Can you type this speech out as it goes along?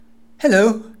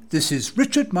Hello, this is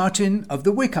Richard Martin of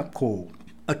The Wake Up Call,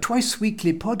 a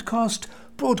twice-weekly podcast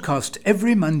broadcast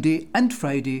every Monday and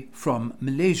Friday from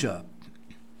Malaysia.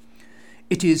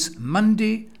 It is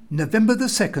Monday, November the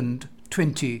 2nd,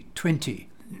 2020.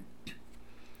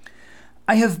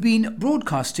 I have been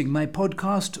broadcasting my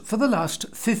podcast for the last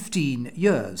 15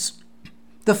 years,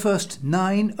 the first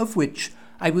 9 of which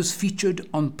I was featured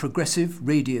on Progressive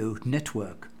Radio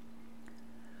Network.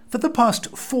 For the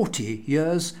past 40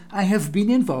 years, I have been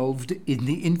involved in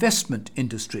the investment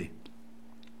industry.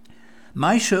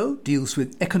 My show deals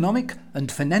with economic and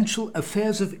financial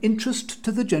affairs of interest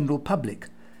to the general public,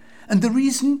 and the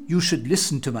reason you should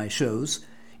listen to my shows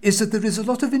is that there is a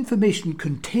lot of information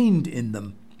contained in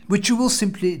them which you will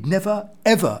simply never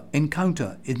ever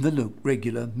encounter in the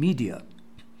regular media.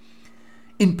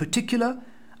 In particular,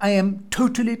 I am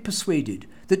totally persuaded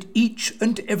that each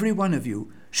and every one of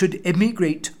you should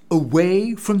emigrate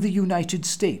away from the United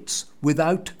States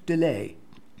without delay.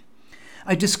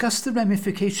 I discuss the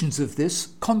ramifications of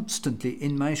this constantly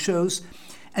in my shows,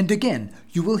 and again,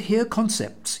 you will hear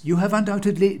concepts you have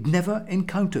undoubtedly never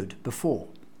encountered before.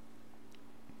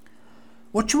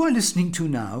 What you are listening to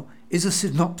now is a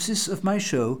synopsis of my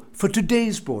show for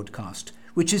today's broadcast,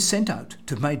 which is sent out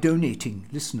to my donating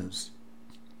listeners.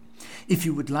 If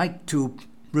you would like to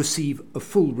receive a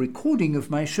full recording of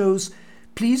my shows,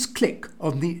 please click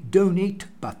on the Donate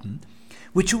button,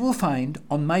 which you will find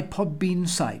on my Podbean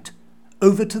site,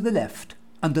 over to the left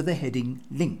under the heading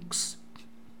Links.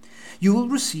 You will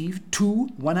receive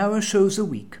 2 one-hour shows a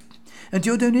week, and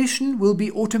your donation will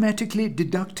be automatically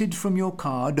deducted from your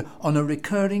card on a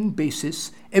recurring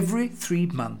basis every 3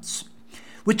 months,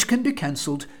 which can be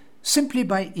cancelled simply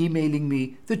by emailing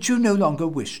me that you no longer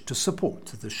wish to support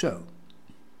the show.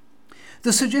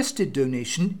 The suggested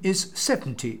donation is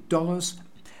 $70,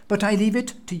 but I leave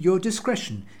it to your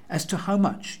discretion as to how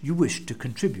much you wish to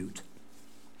contribute.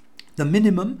 The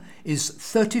minimum is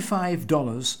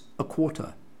 $35 a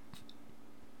quarter.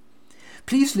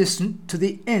 Please listen to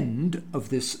the end of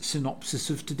this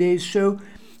synopsis of today's show,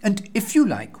 and if you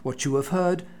like what you have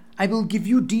heard, I will give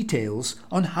you details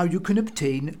on how you can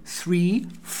obtain 3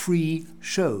 free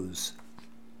shows.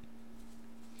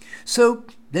 So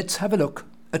let's have a look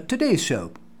at today's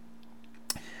show.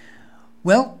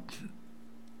 Well,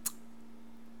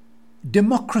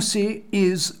 democracy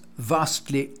is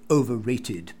vastly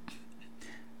overrated.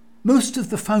 Most of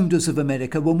the founders of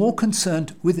America were more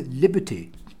concerned with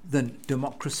liberty than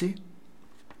democracy.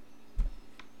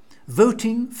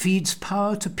 Voting feeds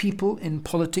power to people in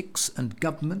politics and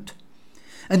government,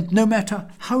 and no matter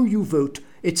how you vote,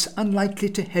 it's unlikely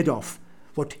to head off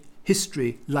what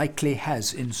history likely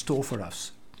has in store for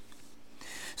us.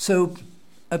 So,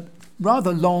 a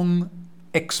rather long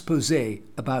expose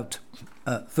about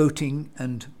voting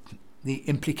and the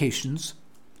implications.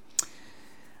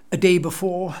 A day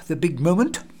before the big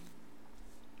moment.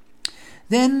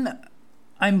 Then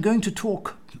I'm going to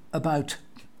talk about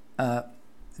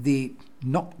the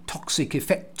not toxic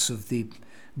effects of the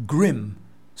grim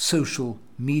social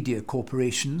media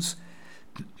corporations.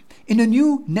 In a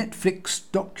new Netflix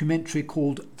documentary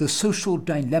called The Social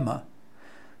Dilemma,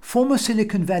 former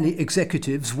Silicon Valley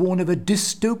executives warn of a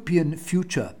dystopian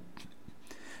future.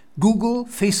 Google,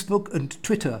 Facebook, and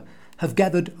Twitter have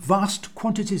gathered vast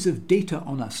quantities of data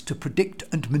on us to predict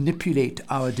and manipulate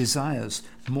our desires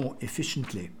more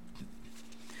efficiently.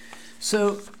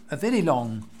 So, a very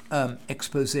long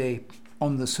expose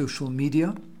on the social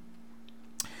media.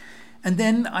 And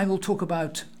then I will talk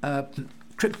about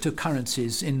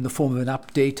cryptocurrencies in the form of an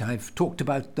update. I've talked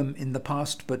about them in the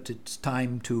past, but it's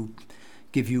time to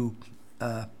give you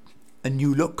a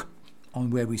new look on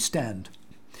where we stand.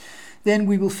 Then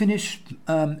we will finish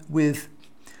with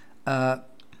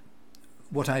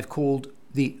what I've called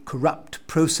the corrupt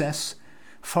process,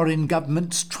 foreign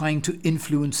governments trying to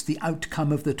influence the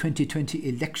outcome of the 2020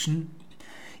 election,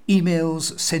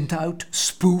 emails sent out,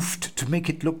 spoofed to make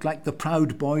it look like the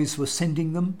Proud Boys were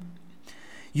sending them,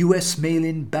 US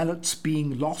mail-in ballots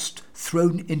being lost,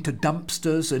 thrown into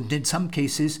dumpsters, and in some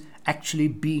cases actually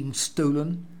being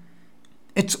stolen.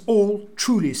 It's all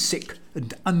truly sick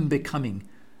and unbecoming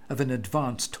of an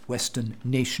advanced Western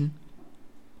nation.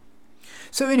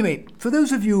 So anyway, for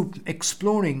those of you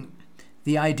exploring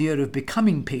the idea of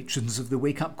becoming patrons of the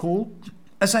Wake Up Call,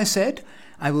 as I said,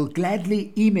 I will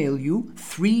gladly email you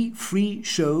 3 free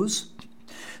shows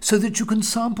so that you can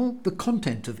sample the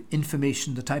content of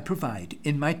information that I provide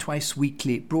in my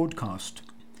twice-weekly broadcast.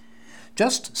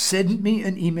 Just send me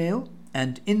an email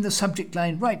and in the subject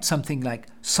line write something like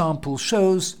sample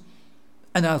shows,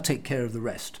 and I'll take care of the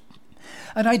rest.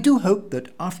 And I do hope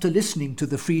that after listening to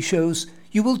the free shows,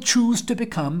 you will choose to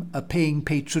become a paying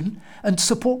patron and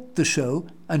support the show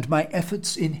and my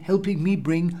efforts in helping me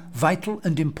bring vital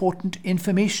and important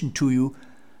information to you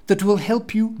that will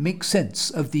help you make sense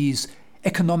of these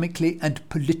economically and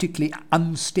politically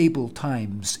unstable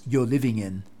times you're living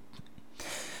in.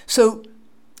 So,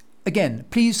 again,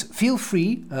 please feel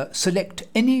free, select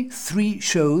any 3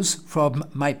 shows from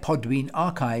my Podbean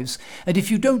archives, and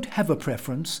if you don't have a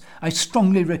preference, I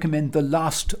strongly recommend the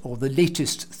last or the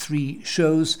latest 3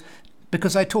 shows,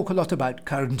 because I talk a lot about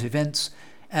current events,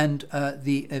 and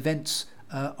the events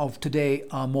of today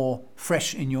are more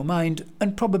fresh in your mind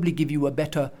and probably give you a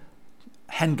better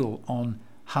handle on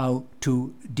how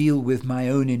to deal with my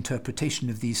own interpretation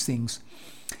of these things.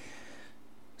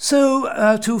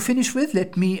 So to finish with,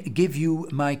 let me give you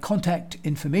my contact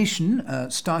information,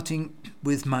 starting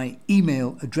with my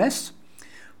email address,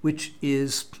 which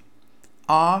is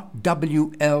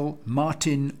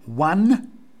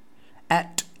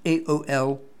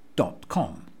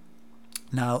rwlmartin1@aol.com.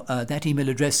 Now, that email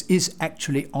address is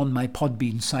actually on my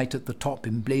Podbean site at the top,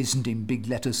 emblazoned in big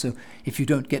letters, so if you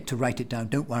don't get to write it down,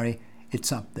 don't worry,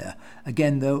 it's up there.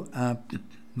 Again, though,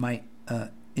 my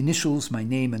initials, my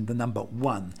name, and the number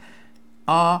 1.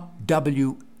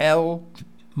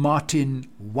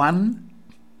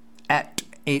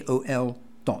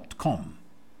 rwlmartin1@aol.com.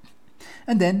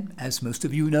 And then, as most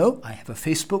of you know, I have a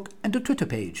Facebook and a Twitter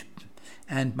page.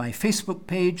 And my Facebook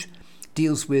page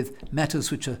deals with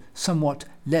matters which are somewhat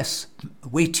less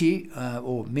weighty,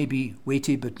 or maybe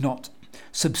weighty but not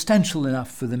substantial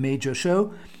enough for the major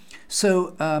show.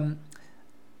 So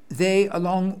they,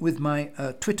 along with my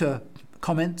Twitter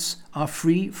comments, are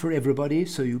free for everybody,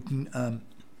 so you can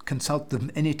consult them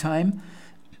anytime.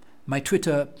 My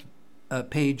Twitter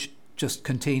page just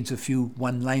contains a few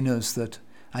one-liners that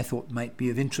I thought might be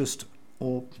of interest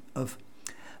or of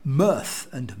mirth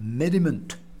and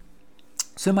merriment.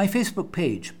 So my Facebook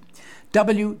page,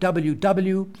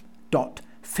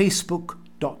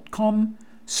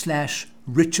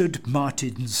 www.facebook.com/Richard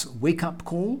Martin's Wake Up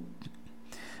Call,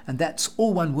 and that's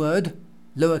all one word,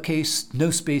 lowercase, no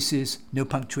spaces, no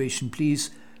punctuation, please.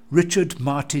 Richard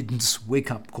Martin's Wake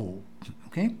Up Call.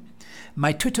 Okay.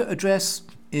 My Twitter address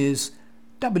is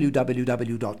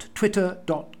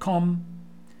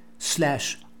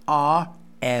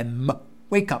www.twitter.com/RM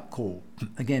Wake Up Call.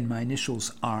 Again, my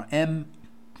initials RM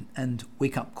and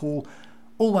Wake Up Call.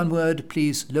 All one word,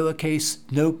 please, lowercase,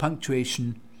 no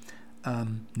punctuation,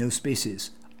 no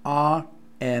spaces.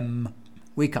 RM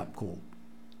Wake Up Call.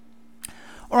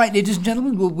 All right, ladies and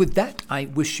gentlemen, well, with that, I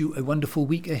wish you a wonderful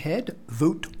week ahead.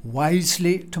 Vote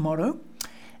wisely tomorrow.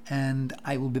 And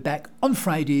I will be back on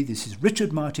Friday. This is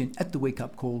Richard Martin at the Wake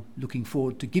Up Call. Looking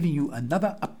forward to giving you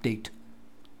another update.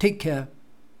 Take care.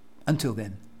 Until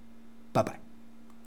then, bye-bye.